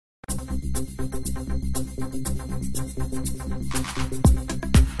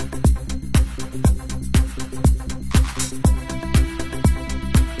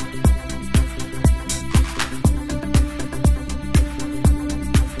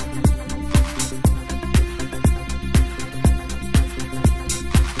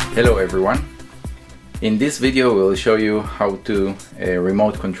Hello everyone. In this video we'll show you how to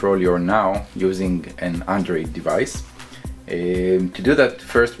remote control your NAO using an Android device. To do that,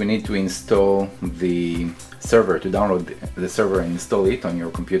 first we need to install the server, to download the server and install it on your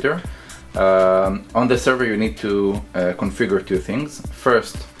computer. On the server you need to configure two things.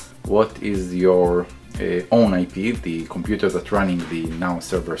 First, what is your own IP, the computer that's running the NAO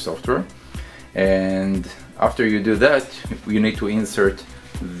server software. And after you do that, you need to insert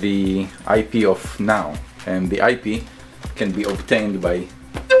the IP of NAO, and the IP can be obtained by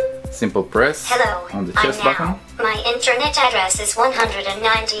simple press on the chest button. My internet address is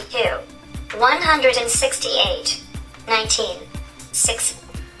 192.168.19.6.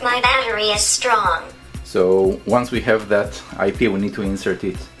 My battery is strong. So once we have that IP, we need to insert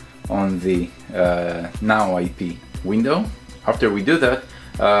it on the NAO IP window. After we do that,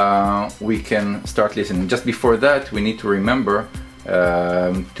 we can start listening. Just before that, we need to remember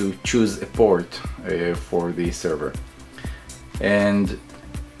to choose a port for the server. And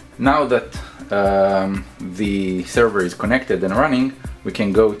now that the server is connected and running, we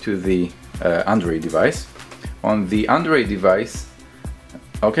can go to the Android device. On the Android device,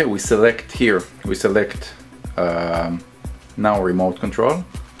 okay, we select here, we select NAO remote control.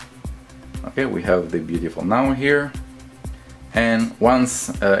 Okay, we have the beautiful NAO here, and once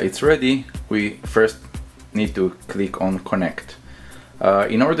it's ready, we first need to click on connect.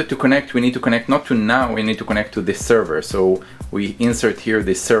 In order to connect, we need to connect not to NAO, we need to connect to the server. So we insert here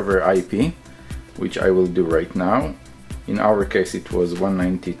the server IP, which I will do right now. In our case it was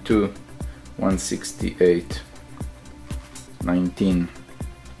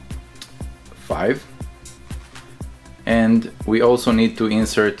 192.168.19.5, and we also need to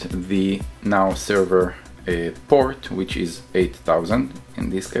insert the NAO server port, which is 8000 in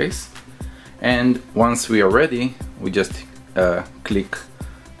this case. And once we are ready, we just click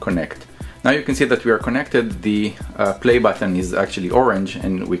connect. Now you can see that we are connected. The play button is actually orange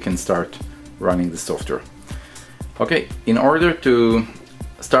and we can start running the software. Okay, in order to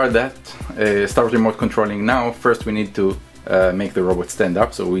start that, start remote controlling NAO, first we need to make the robot stand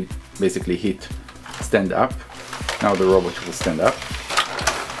up. So we basically hit stand up. Now the robot will stand up.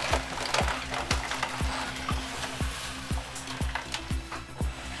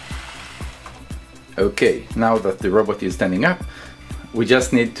 Okay, now that the robot is standing up, we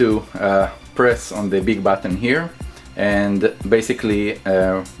just need to press on the big button here and basically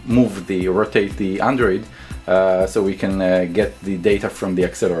rotate the Android so we can get the data from the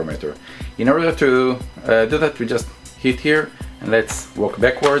accelerometer. In order to do that, we just hit here and let's walk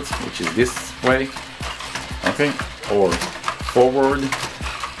backwards, which is this way, okay, or forward,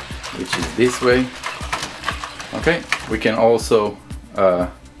 which is this way. Okay, we can also go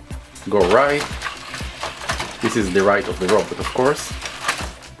right. This is the right of the robot, of course,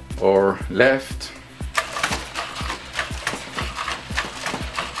 or left.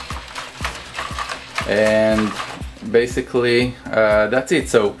 And basically that's it.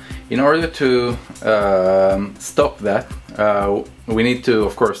 So in order to stop that, we need to,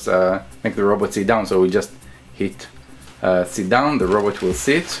 of course, make the robot sit down. So we just hit sit down, the robot will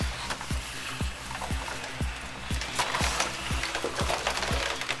sit.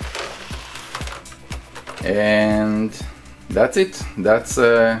 And that's it. That's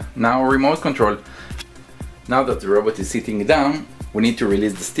NAO remote control. Now that the robot is sitting down, we need to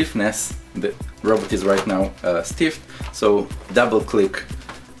release the stiffness. The robot is right now stiff, so double click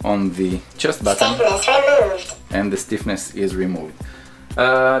on the chest button and the stiffness is removed.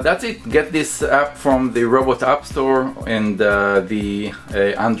 That's it. Get this app from the Robotappstore and the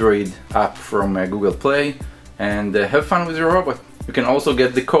Android app from Google Play, and have fun with your robot. You can also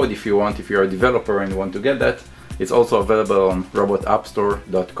get the code if you want, if you're a developer and you want to get that. It's also available on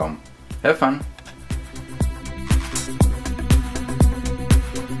robotappstore.com. Have fun!